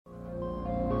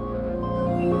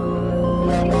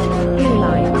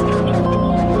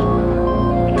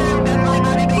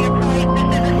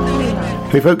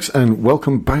Hey folks, and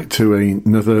welcome back to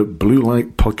another Blue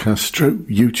Light podcast stroke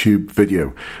YouTube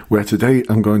video, where today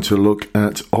I'm going to look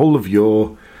at all of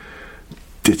your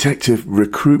detective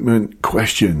recruitment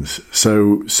questions.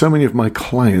 So many of my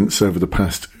clients over the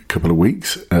past couple of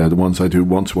weeks, the ones I do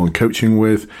one-to-one coaching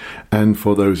with, and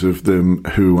for those of them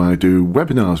who I do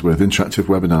webinars with, interactive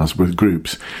webinars with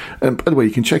groups. And by the way,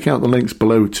 you can check out the links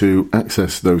below to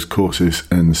access those courses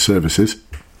and services.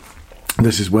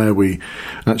 This is where we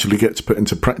actually get to put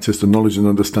into practice the knowledge and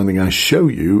understanding I show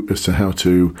you as to how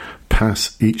to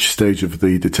pass each stage of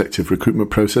the detective recruitment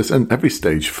process, and every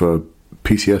stage for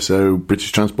PCSO,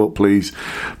 British Transport Police,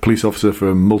 police officer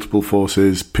for multiple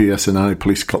forces, PSNI,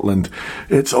 Police Scotland.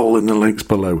 It's all in the links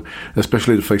below,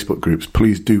 especially the Facebook groups.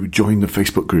 Please do join the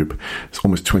Facebook group. It's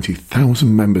almost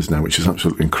 20,000 members now, which is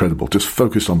absolutely incredible. Just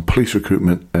focus on police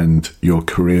recruitment and your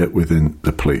career within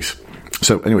the police.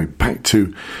 So anyway, back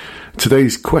to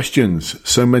today's questions.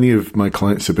 So many of my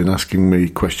clients have been asking me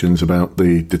questions about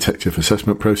the detective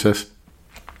assessment process,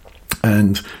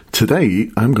 and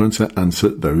today I'm going to answer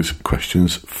those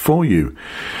questions for you.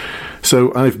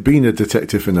 So I've been a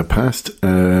detective in the past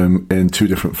in two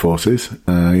different forces.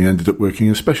 I ended up working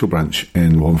in Special Branch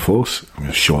in one force. I'm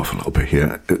going to show off a little bit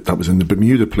here. That was in the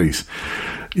Bermuda Police.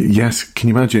 Yes, can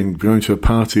you imagine going to a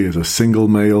party as a single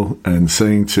male and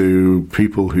saying to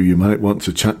people who you might want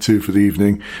to chat to for the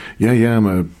evening, yeah, I'm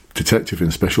a detective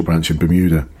in Special Branch in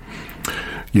Bermuda.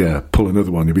 Yeah, pull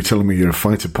another one. You'll be telling me you're a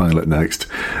fighter pilot next.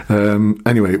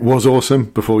 Anyway, it was awesome,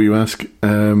 before you ask.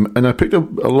 And I picked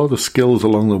up a lot of skills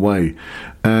along the way.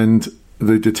 And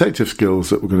the detective skills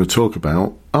that we're going to talk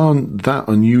about aren't that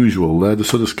unusual. They're the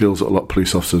sort of skills that a lot of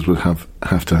police officers would have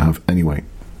to have anyway.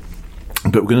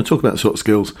 But we're going to talk about the sort of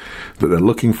skills that they're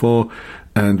looking for,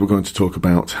 and we're going to talk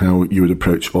about how you would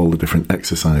approach all the different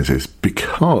exercises,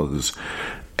 because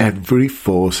every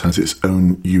force has its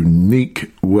own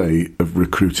unique way of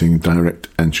recruiting direct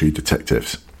entry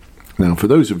detectives. Now, for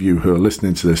those of you who are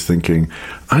listening to this thinking,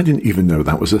 I didn't even know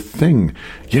that was a thing.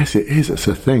 Yes, it is. It's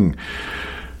a thing.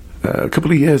 A couple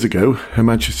of years ago, Her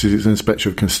Majesty's Inspector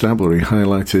of Constabulary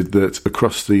highlighted that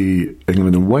across the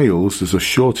England and Wales, there's a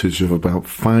shortage of about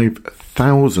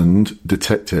 5,000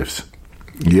 detectives.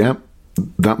 Yeah,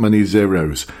 that many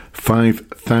zeros.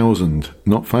 5,000,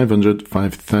 not 500,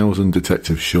 5,000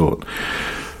 detectives short.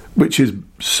 Which is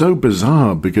so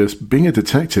bizarre, because being a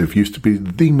detective used to be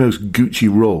the most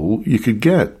Gucci role you could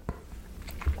get.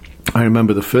 I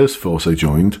remember the first force I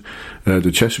joined,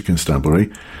 the Cheshire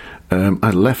Constabulary.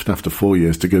 I left after 4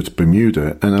 years to go to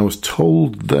Bermuda, and I was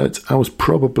told that I was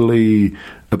probably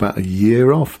about a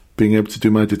year off being able to do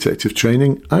my detective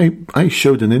training. I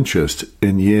showed an interest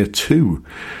in year 2,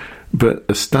 but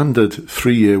a standard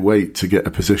 3-year wait to get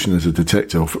a position as a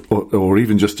detective, or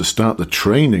even just to start the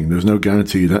training, there's no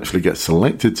guarantee you'd actually get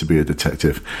selected to be a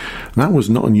detective. That was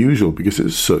not unusual because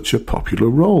it's such a popular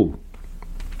role.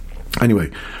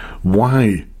 Anyway,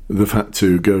 why the fact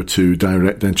to go to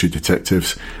direct entry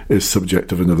detectives is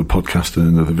subject of another podcast and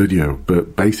another video,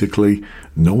 but basically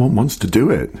no one wants to do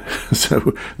it. So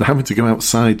they're having to go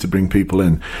outside to bring people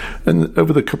in. And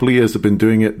over the couple of years they've been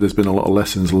doing it, there's been a lot of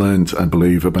lessons learned, I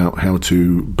believe, about how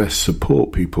to best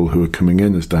support people who are coming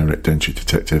in as direct entry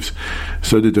detectives,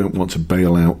 so they don't want to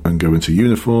bail out and go into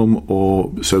uniform, or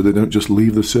so they don't just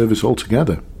leave the service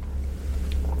altogether.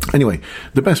 Anyway,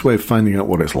 the best way of finding out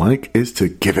what it's like is to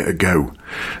give it a go.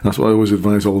 That's what I always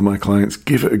advise all of my clients.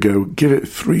 Give it a go. Give it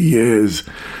 3 years.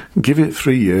 Give it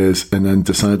 3 years and then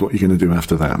decide what you're going to do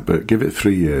after that. But give it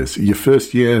 3 years. Your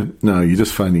first year, no, you're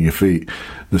just finding your feet.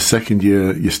 The second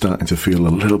year, you're starting to feel a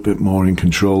little bit more in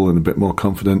control and a bit more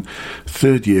confident.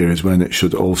 Third year is when it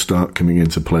should all start coming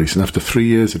into place. And after 3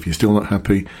 years, if you're still not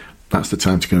happy, that's the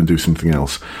time to go and do something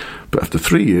else. But after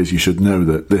 3 years, you should know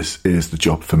that this is the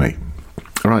job for me.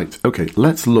 All right, okay,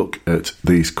 let's look at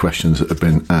these questions that have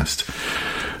been asked.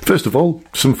 First of all,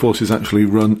 some forces actually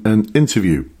run an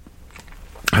interview.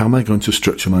 How am I going to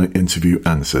structure my interview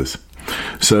answers?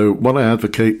 So what I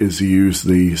advocate is to use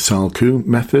the SALCU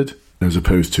method as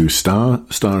opposed to STAR.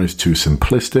 STAR is too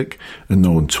simplistic, and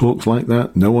no one talks like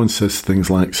that. No one says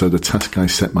things like, so the task I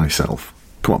set myself.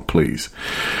 Come on, please.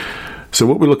 So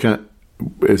what we look at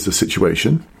is the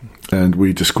situation, and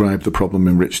we describe the problem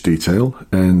in rich detail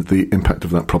and the impact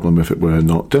of that problem if it were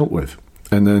not dealt with.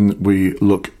 And then we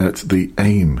look at the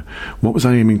aim. What was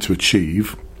I aiming to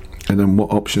achieve? And then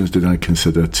what options did I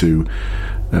consider to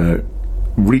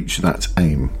reach that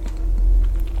aim?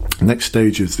 Next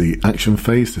stage is the action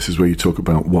phase. This is where you talk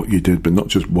about what you did, but not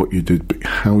just what you did, but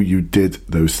how you did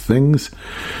those things.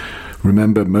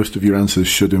 Remember, most of your answers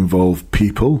should involve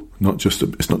people.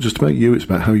 It's not just about you, it's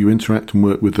about how you interact and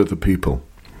work with other people.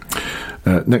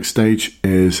 Next stage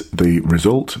is the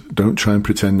result. Don't try and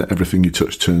pretend that everything you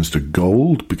touch turns to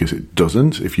gold, because it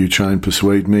doesn't. If you try and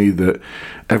persuade me that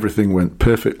everything went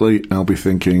perfectly, I'll be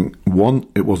thinking, 1,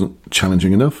 it wasn't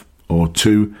challenging enough, or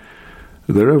 2,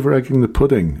 they're over-egging the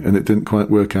pudding and it didn't quite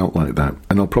work out like that.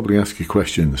 And I'll probably ask you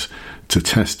questions to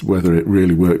test whether it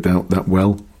really worked out that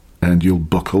well, and you'll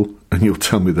buckle and you'll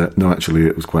tell me that, no, actually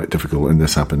it was quite difficult and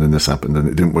this happened and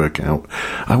it didn't work out.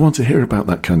 I want to hear about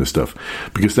that kind of stuff,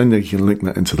 because then you can link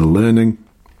that into the learning.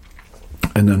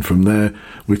 And then from there,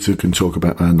 we too can talk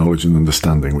about our knowledge and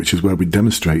understanding, which is where we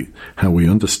demonstrate how we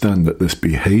understand that this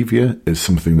behaviour is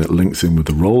something that links in with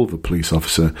the role of a police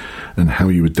officer, and how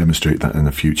you would demonstrate that in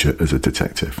the future as a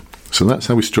detective. So that's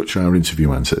how we structure our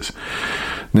interview answers.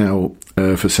 Now,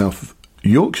 for South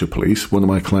Yorkshire Police, one of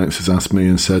my clients has asked me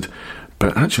and said,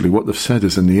 but actually what they've said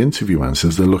is in the interview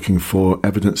answers, they're looking for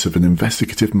evidence of an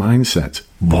investigative mindset.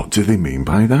 What do they mean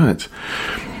by that?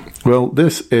 Well,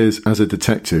 this is, as a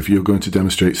detective, you're going to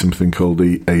demonstrate something called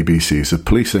the ABCs of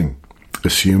policing.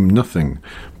 Assume nothing,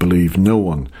 believe no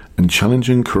one, and challenge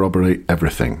and corroborate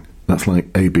everything. That's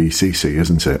like ABCC,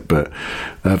 isn't it? But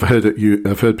I've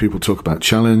heard people talk about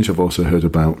challenge. I've also heard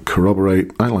about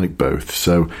corroborate. I like both.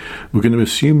 So we're going to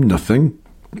assume nothing.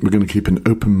 We're going to keep an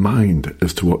open mind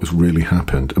as to what has really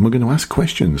happened. And we're going to ask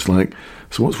questions like,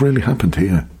 so what's really happened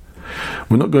here?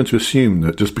 We're not going to assume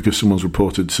that just because someone's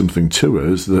reported something to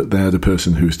us that they're the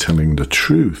person who's telling the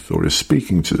truth or is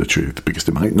speaking to the truth, because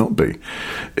it might not be.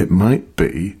 It might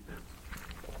be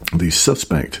the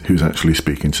suspect who's actually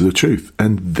speaking to the truth.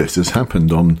 And this has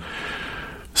happened on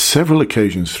several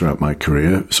occasions throughout my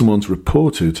career. Someone's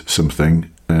reported something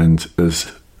and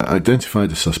has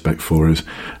identified a suspect for us,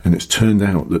 and it's turned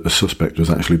out that the suspect was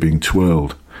actually being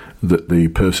twirled, that the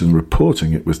person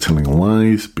reporting it was telling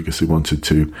lies because they wanted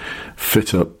to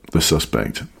fit up the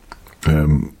suspect.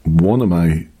 One of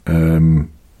my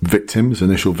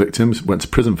initial victims, went to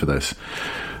prison for this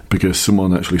because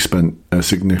someone actually spent a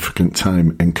significant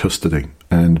time in custody,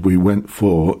 and we went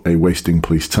for a wasting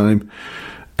police time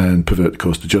and pervert the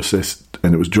course to justice,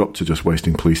 and it was dropped to just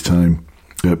wasting police time,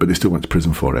 but they still went to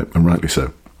prison for it, and rightly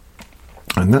so.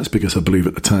 And that's because I believe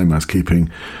at the time I was keeping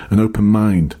an open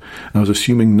mind. I was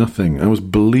assuming nothing. I was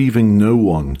believing no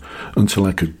one until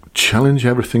I could challenge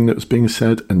everything that was being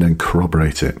said and then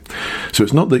corroborate it. So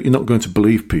it's not that you're not going to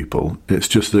believe people. It's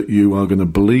just that you are going to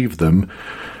believe them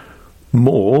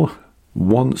more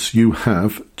once you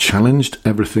have challenged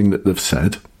everything that they've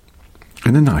said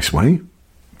in a nice way,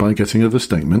 by getting other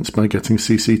statements, by getting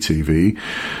CCTV,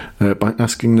 by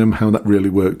asking them how that really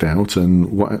worked out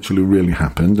and what actually really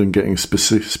happened, and getting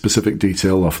specific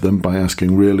detail off them by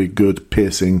asking really good,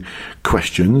 piercing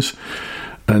questions.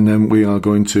 And then we are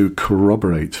going to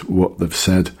corroborate what they've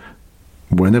said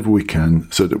whenever we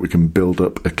can, so that we can build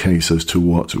up a case as to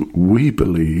what we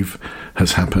believe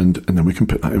has happened, and then we can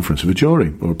put that in front of a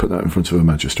jury or put that in front of a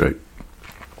magistrate.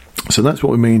 So that's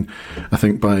what we mean, I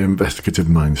think, by investigative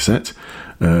mindset.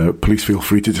 Please feel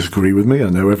free to disagree with me. I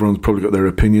know everyone's probably got their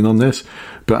opinion on this,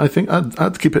 but I think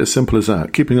I'd keep it as simple as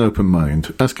that. Keeping an open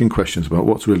mind, asking questions about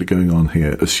what's really going on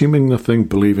here, assuming nothing,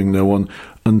 believing no one,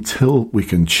 until we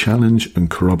can challenge and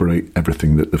corroborate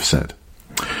everything that they've said.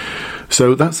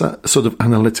 So that's that sort of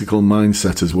analytical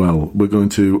mindset as well. We're going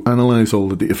to analyse all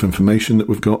the different information that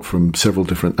we've got from several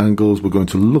different angles. We're going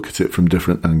to look at it from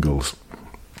different angles.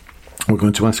 We're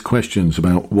going to ask questions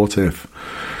about what if.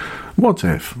 What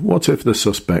if the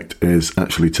suspect is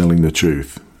actually telling the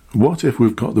truth? What if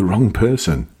we've got the wrong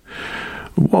person?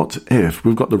 What if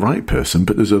we've got the right person,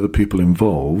 but there's other people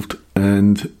involved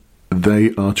and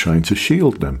they are trying to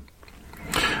shield them?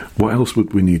 What else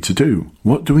would we need to do?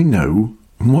 What do we know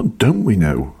and what don't we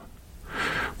know?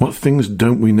 What things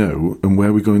don't we know, and where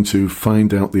are we going to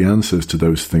find out the answers to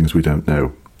those things we don't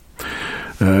know?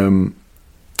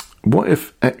 What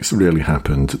if X really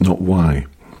happened, not Y?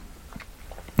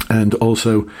 And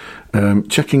also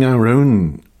checking our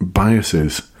own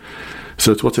biases.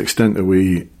 So to what extent are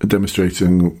we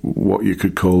demonstrating what you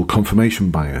could call confirmation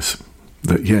bias?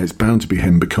 That, yeah, it's bound to be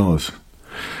him because,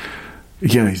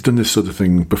 yeah, he's done this sort of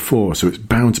thing before, so it's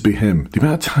bound to be him. The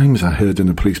amount of times I heard in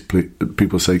the police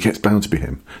people say, yeah, it's bound to be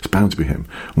him. It's bound to be him.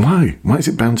 Why? Why is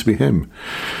it bound to be him?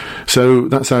 So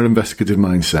that's our investigative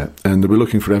mindset, and we're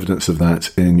looking for evidence of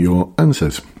that in your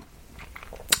answers.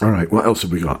 All right, what else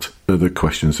have we got? Other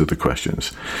questions of the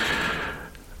questions.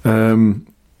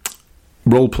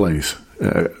 Role plays.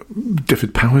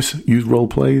 Difford Powers use role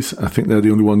plays. I think they're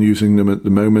the only one using them at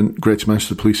the moment. Greater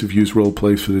Manchester Police have used role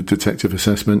plays for the detective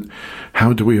assessment.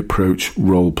 How do we approach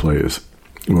role players?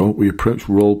 Well, we approach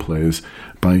role players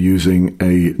by using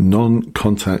a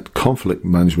non-contact conflict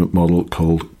management model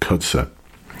called CUDSA.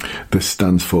 This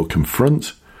stands for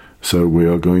confront. So we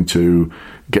are going to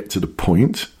get to the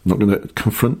point. Not going to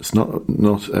confront. It's not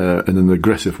in an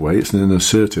aggressive way. It's in an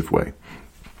assertive way.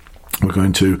 We're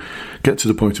going to get to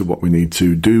the point of what we need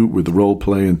to do with the role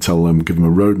play and give them a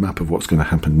roadmap of what's going to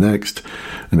happen next,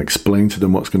 and explain to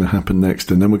them what's going to happen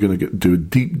next. And then we're going to do a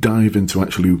deep dive into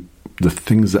actually the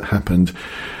things that happened.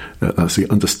 That's the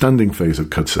understanding phase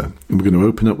of Kudsa. And we're going to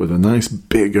open up with a nice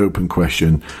big open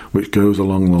question, which goes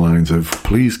along the lines of,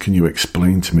 please, can you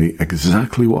explain to me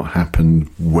exactly what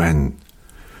happened when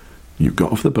you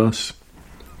got off the bus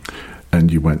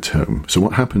and you went home? So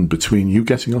what happened between you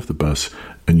getting off the bus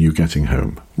and you getting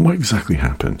home? What exactly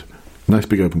happened? Nice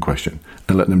big open question,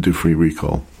 and let them do free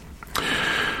recall.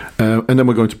 And then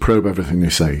we're going to probe everything they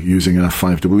say using our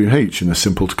 5WH in a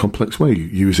simple to complex way,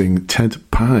 using TED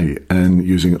Pi and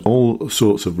using all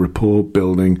sorts of rapport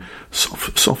building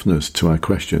softeners to our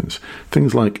questions.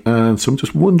 Things like, so I'm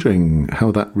just wondering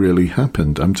how that really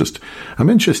happened. I'm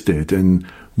interested in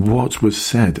what was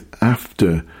said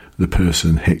after the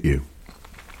person hit you.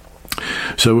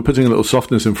 So we're putting a little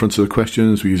softness in front of the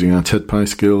questions. We're using our TED Pi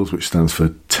skills, which stands for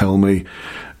tell me,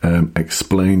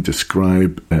 explain,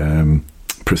 describe,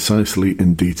 precisely,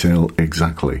 in detail,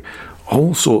 exactly.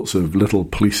 All sorts of little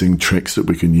policing tricks that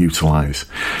we can utilise.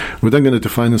 We're then going to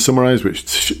define and summarise,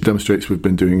 which demonstrates we've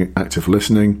been doing active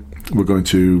listening. We're going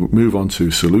to move on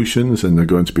to solutions, and they're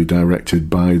going to be directed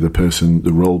by the person,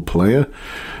 the role player.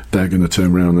 They're going to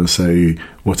turn around and say,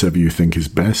 whatever you think is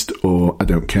best, or I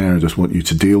don't care, I just want you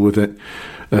to deal with it.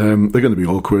 They're going to be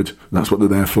awkward. That's what they're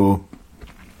there for.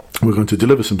 We're going to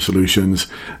deliver some solutions,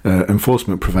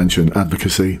 enforcement, prevention,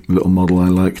 advocacy, a little model I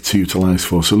like to utilise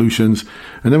for solutions.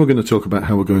 And then we're going to talk about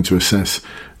how we're going to assess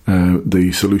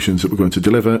the solutions that we're going to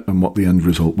deliver and what the end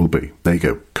result will be. There you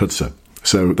go, Kudsa.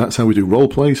 So that's how we do role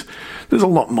plays. There's a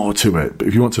lot more to it, but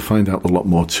if you want to find out a lot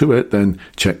more to it, then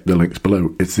check the links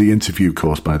below. It's the interview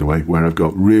course, by the way, where I've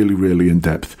got really, really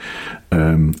in-depth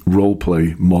role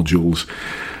play modules,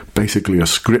 basically a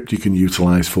script you can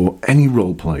utilise for any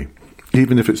role play.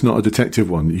 Even if it's not a detective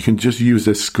one, you can just use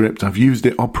this script. I've used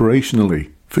it operationally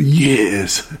for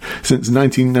years. Since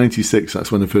 1996,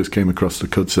 that's when I first came across the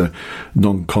Kudsa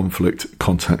non-contact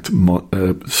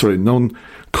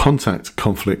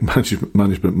conflict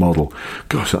management model.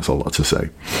 Gosh, that's a lot to say.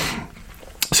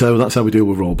 So that's how we deal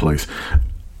with role plays.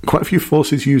 Quite a few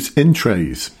forces use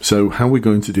in-trays. So how are we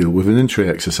going to deal with an in-tray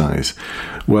exercise?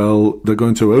 Well, they're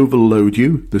going to overload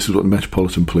you. This is what the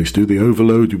Metropolitan Police do. They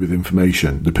overload you with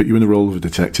information. They put you in the role of a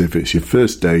detective. It's your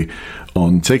first day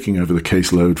on taking over the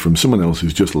caseload from someone else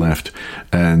who's just left,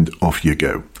 and off you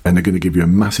go. And they're going to give you a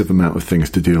massive amount of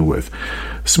things to deal with.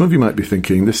 Some of you might be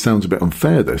thinking, this sounds a bit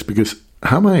unfair, because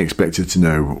how am I expected to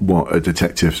know what a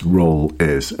detective's role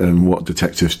is and what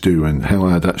detectives do and how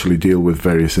I'd actually deal with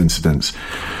various incidents?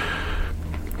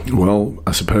 Well,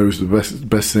 I suppose the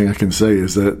best thing I can say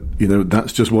is that,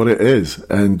 that's just what it is,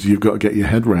 and you've got to get your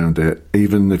head around it.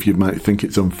 Even if you might think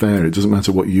it's unfair, it doesn't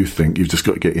matter what you think, you've just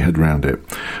got to get your head around it.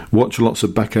 Watch lots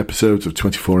of back episodes of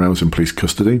 24 Hours in Police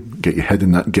Custody, get your head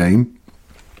in that game.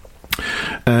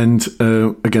 And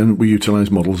again, we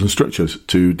utilise models and structures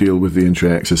to deal with the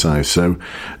in-tray exercise. So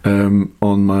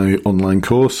on my online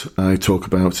course, I talk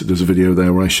about, there's a video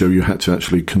there where I show you how to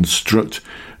actually construct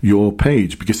your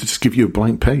page, because to just give you a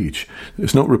blank page,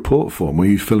 it's not report form where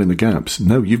you fill in the gaps.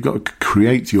 No, you've got to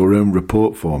create your own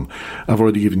report form. I've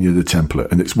already given you the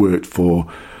template, and it's worked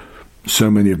for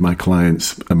so many of my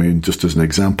clients. I mean, just as an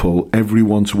example, every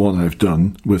one-to-one I've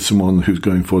done with someone who's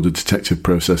going for the detective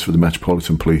process for the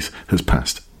Metropolitan Police has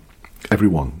passed. Every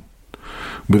one.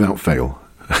 Without fail.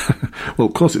 Well,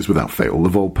 of course it's without fail.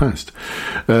 They've all passed.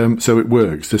 So it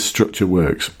works. This structure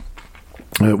works.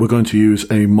 We're going to use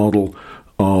a model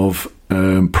of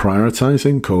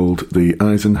prioritizing called the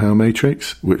Eisenhower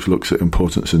Matrix, which looks at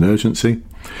importance and urgency.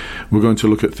 We're going to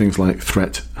look at things like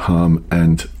threat, harm,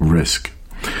 and risk.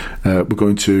 We're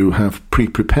going to have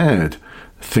pre-prepared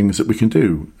things that we can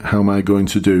do. How am I going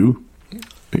to do?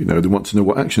 They want to know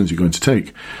what actions you're going to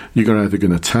take. You're either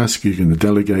going to task, you're going to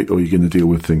delegate, or you're going to deal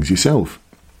with things yourself.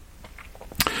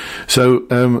 So,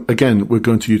 again, we're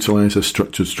going to utilise a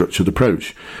structured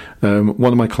approach.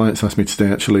 One of my clients asked me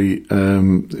today, actually,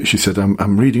 she said,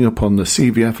 I'm reading up on the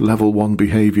CVF Level 1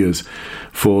 behaviours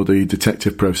for the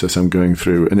detective process I'm going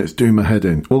through, and it's doing my head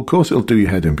in. Well, of course it'll do your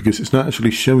head in, because it's not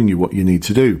actually showing you what you need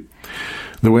to do.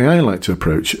 The way I like to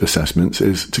approach assessments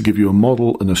is to give you a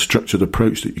model and a structured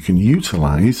approach that you can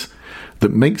utilise,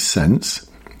 that makes sense,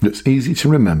 that's easy to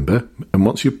remember, and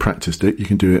once you've practiced it, you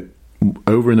can do it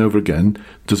over and over again.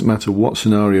 Doesn't matter what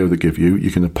scenario they give you, you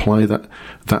can apply that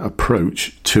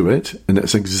approach to it, and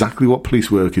that's exactly what police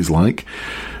work is like.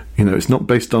 It's not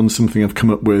based on something I've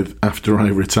come up with after I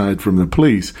retired from the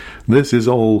police. This is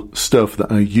all stuff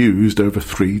that I used over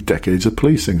 3 decades of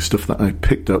policing, stuff that I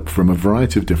picked up from a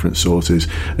variety of different sources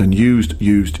and used,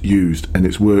 and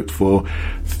it's worked for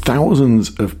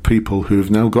thousands of people who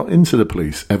have now got into the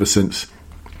police ever since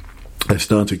I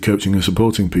started coaching and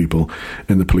supporting people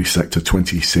in the police sector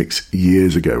 26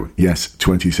 years ago. Yes,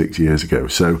 26 years ago.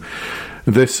 So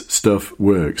this stuff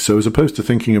works. So as opposed to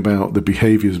thinking about the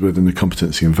behaviours within the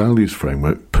competency and values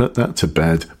framework, put that to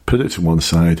bed, put it to one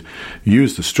side,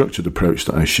 use the structured approach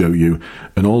that I show you,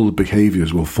 and all the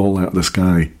behaviours will fall out of the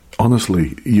sky.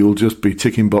 Honestly, you'll just be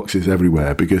ticking boxes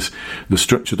everywhere because the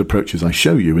structured approaches I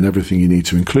show you and everything you need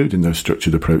to include in those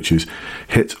structured approaches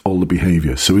hit all the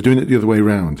behaviours. So we're doing it the other way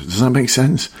around. Does that make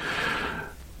sense?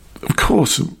 Of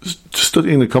course,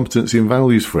 studying the competency and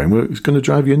values framework is going to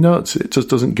drive you nuts. It just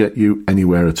doesn't get you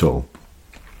anywhere at all.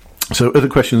 So other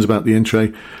questions about the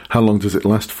in-tray. How long does it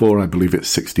last for? I believe it's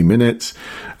 60 minutes.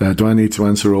 Do I need to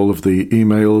answer all of the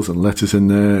emails and letters in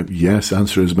there? Yes,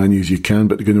 answer as many as you can,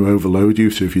 but they're going to overload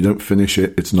you. So if you don't finish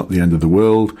it, it's not the end of the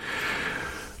world.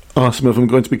 Are some of them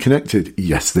going to be connected?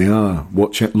 Yes, they are.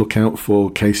 Look out for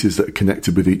cases that are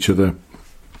connected with each other.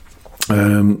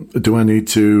 Do I need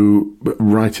to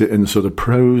write it in sort of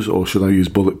prose, or should I use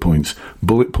bullet points?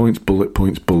 Bullet points, bullet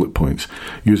points, bullet points.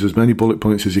 Use as many bullet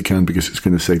points as you can because it's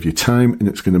going to save you time and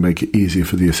it's going to make it easier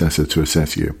for the assessor to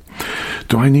assess you.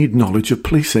 Do I need knowledge of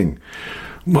policing?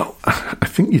 Well, I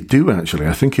think you do, actually.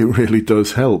 I think it really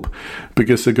does help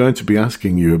because they're going to be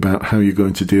asking you about how you're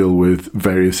going to deal with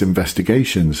various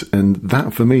investigations. And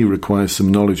that, for me, requires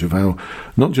some knowledge of how,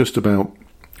 not just about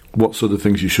what sort of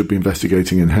things you should be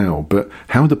investigating and how, but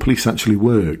how the police actually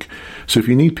work. So if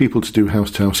you need people to do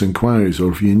house-to-house inquiries, or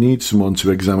if you need someone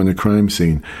to examine a crime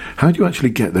scene, how do you actually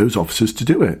get those officers to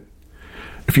do it?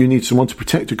 If you need someone to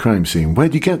protect a crime scene, where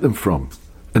do you get them from?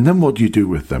 And then what do you do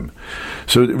with them?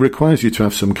 So it requires you to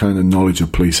have some kind of knowledge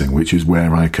of policing, which is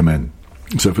where I come in.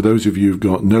 So for those of you who've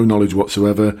got no knowledge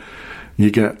whatsoever, you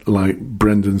get like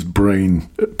Brendan's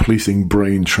policing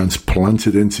brain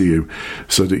transplanted into you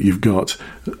so that you've got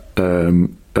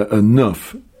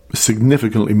enough,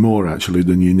 significantly more actually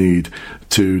than you need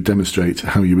to demonstrate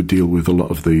how you would deal with a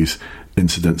lot of these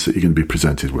incidents that you're going to be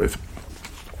presented with.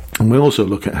 And we'll also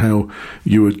look at how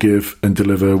you would give and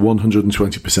deliver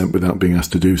 120% without being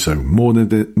asked to do so, more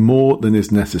than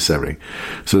is necessary.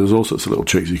 So there's all sorts of little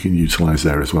tricks you can utilise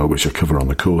there as well, which I cover on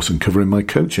the course and cover in my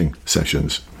coaching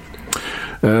sessions.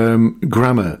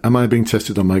 Grammar. Am I being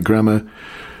tested on my grammar?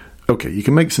 Okay, you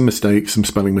can make some mistakes, some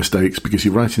spelling mistakes, because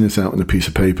you're writing this out on a piece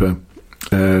of paper.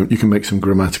 You can make some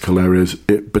grammatical errors,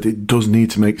 but it does need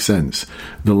to make sense.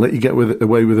 They'll let you get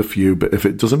away with a few, but if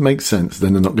it doesn't make sense,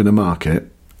 then they're not going to mark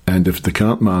it. And if they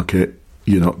can't mark it,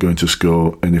 you're not going to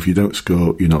score. And if you don't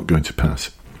score, you're not going to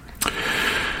pass.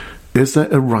 Is there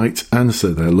a right answer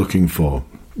they're looking for?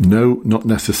 No, not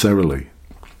necessarily.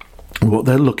 What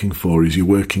they're looking for is you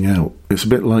working out. It's a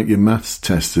bit like your maths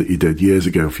test that you did years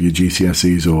ago for your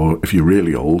GCSEs, or if you're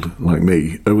really old, like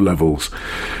me, O-levels,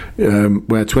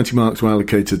 where 20 marks were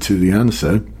allocated to the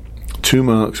answer, 2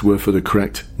 marks were for the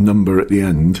correct number at the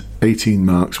end, 18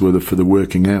 marks were for the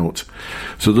working out.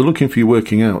 So they're looking for you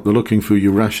working out, they're looking for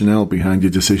your rationale behind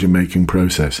your decision-making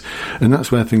process. And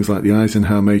that's where things like the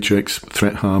Eisenhower matrix,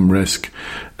 threat, harm, risk,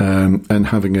 and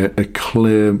having a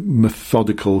clear,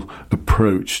 methodical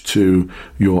approach to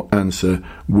your answer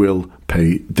will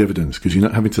pay dividends, because you're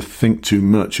not having to think too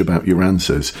much about your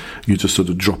answers. You're just sort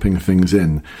of dropping things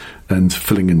in and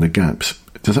filling in the gaps.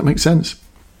 Does that make sense?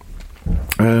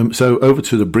 So over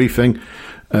to the briefing.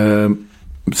 A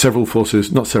few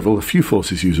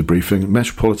forces use a briefing.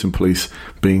 Metropolitan Police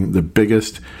being the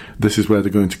biggest. This is where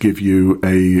they're going to give you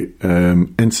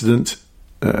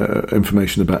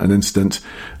information about an incident.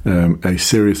 A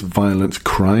serious violent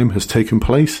crime has taken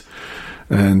place,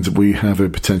 and we have a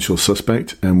potential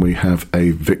suspect, and we have a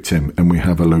victim, and we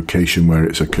have a location where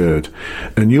it's occurred.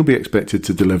 And you'll be expected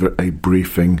to deliver a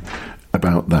briefing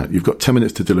about that. You've got 10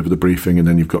 minutes to deliver the briefing, and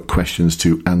then you've got questions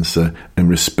to answer in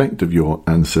respect of your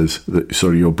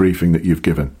your briefing that you've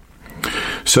given.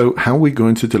 So how are we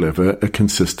going to deliver a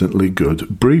consistently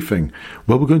good briefing?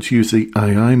 Well, we're going to use the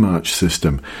II-March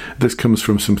system. This comes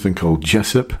from something called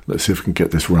JESSOP. Let's see if we can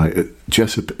get this right.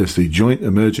 JESSOP is the Joint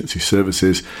Emergency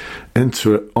Services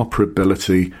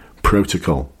Interoperability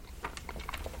Protocol.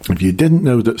 If you didn't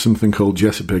know that something called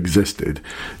JESSOP existed,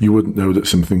 you wouldn't know that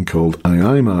something called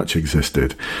II-March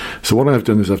existed. So what I've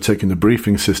done is I've taken the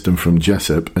briefing system from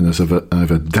JESSOP and I've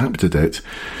adapted it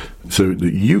so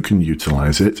that you can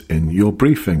utilise it in your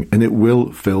briefing, and it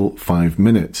will fill 10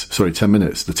 minutes,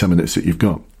 the 10 minutes that you've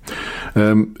got.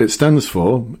 It stands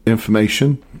for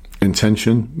information,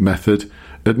 intention, method,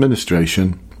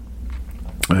 administration,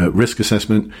 risk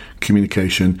assessment,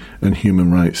 communication, and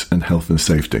human rights and health and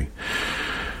safety.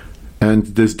 And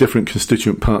there's different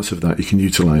constituent parts of that you can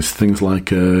utilise. Things like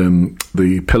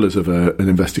the pillars of an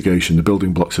investigation, the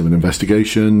building blocks of an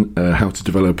investigation, how to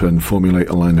develop and formulate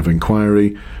a line of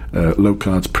inquiry,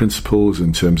 Locard's principles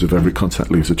in terms of every contact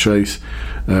leaves a trace,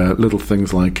 little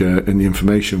things like in the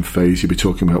information phase, you'll be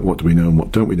talking about what do we know and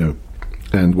what don't we know.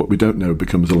 And what we don't know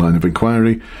becomes a line of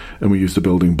inquiry, and we use the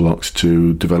building blocks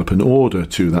to develop an order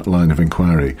to that line of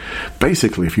inquiry.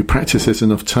 Basically, if you practice this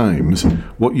enough times,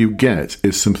 what you get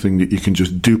is something that you can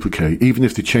just duplicate. Even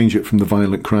if they change it from the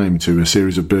violent crime to a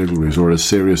series of burglaries or a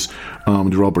serious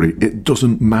armed robbery, it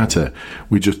doesn't matter.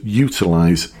 We just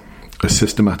utilise a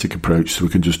systematic approach so we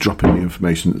can just drop in the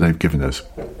information that they've given us.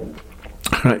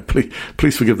 Right,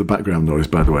 please forgive the background noise,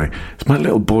 by the way. It's my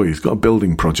little boy. He's got a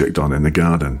building project on in the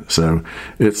garden. So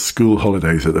it's school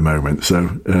holidays at the moment.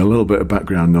 So a little bit of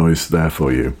background noise there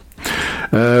for you.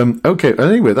 Okay,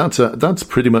 anyway, that's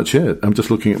pretty much it. I'm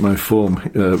just looking at my form,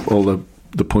 all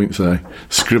the points I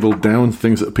scribbled down,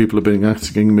 things that people have been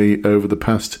asking me over the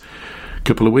past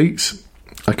couple of weeks.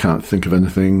 I can't think of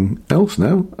anything else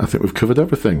now. I think we've covered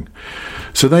everything.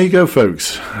 So there you go,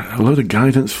 folks. A load of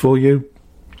guidance for you,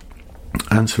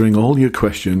 answering all your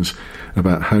questions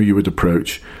about how you would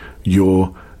approach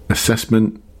your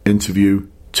assessment interview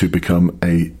to become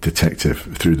a detective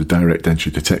through the direct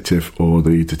entry detective or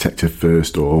the detective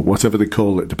first or whatever they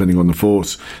call it, depending on the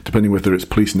force, depending whether it's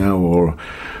Police Now or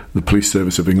the Police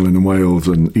Service of England and Wales,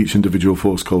 and each individual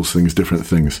force calls things different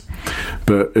things.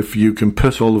 But if you can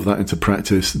put all of that into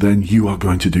practice, then you are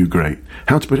going to do great.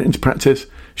 How to put it into practice?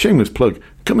 Shameless plug.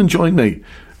 Come and join me.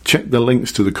 Check the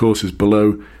links to the courses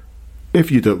below. If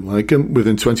you don't like them,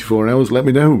 within 24 hours, let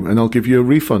me know and I'll give you a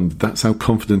refund. That's how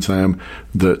confident I am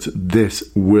that this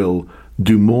will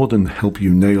do more than help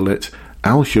you nail it.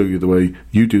 I'll show you the way,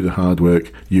 you do the hard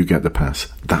work, you get the pass.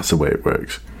 That's the way it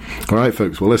works. All right,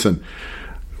 folks. Well, listen,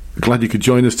 glad you could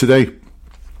join us today.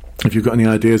 If you've got any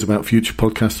ideas about future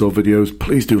podcasts or videos,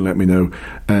 please do let me know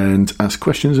and ask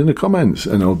questions in the comments,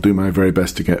 and I'll do my very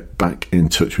best to get back in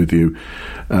touch with you.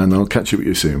 And I'll catch up with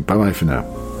you soon. Bye-bye for now.